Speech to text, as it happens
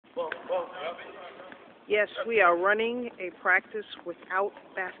Yes, we are running a practice without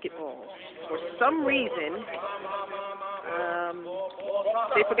basketballs. For some reason,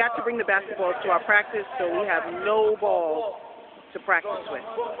 they forgot to bring the basketballs to our practice, so we have no balls to practice with.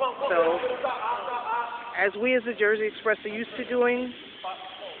 So, as we as the Jersey Express are used to doing,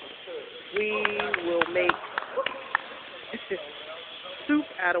 we will make soup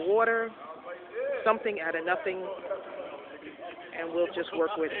out of water, something out of nothing, and we'll just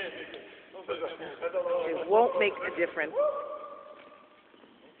work with it. It won't make a difference.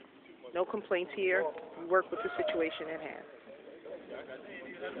 No complaints here. We work with the situation at hand.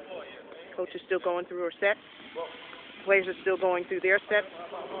 Coach is still going through her set. Players are still going through their sets,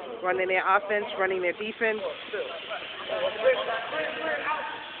 running their offense, running their defense.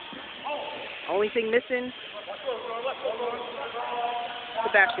 Only thing missing, the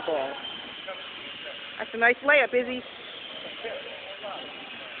basketball. That's a nice layup, Izzy.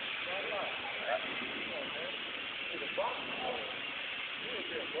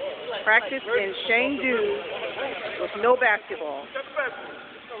 Practice in Chengdu with no basketball.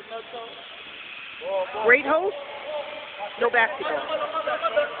 Great host, no basketball.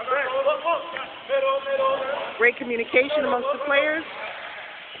 Great communication amongst the players,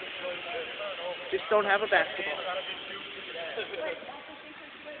 just don't have a basketball.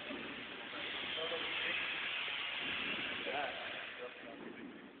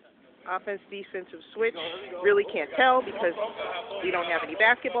 Offense, defensive switch, really can't tell because we don't have any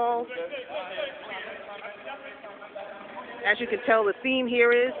basketballs. As you can tell, the theme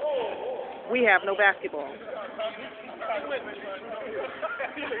here is we have no basketballs.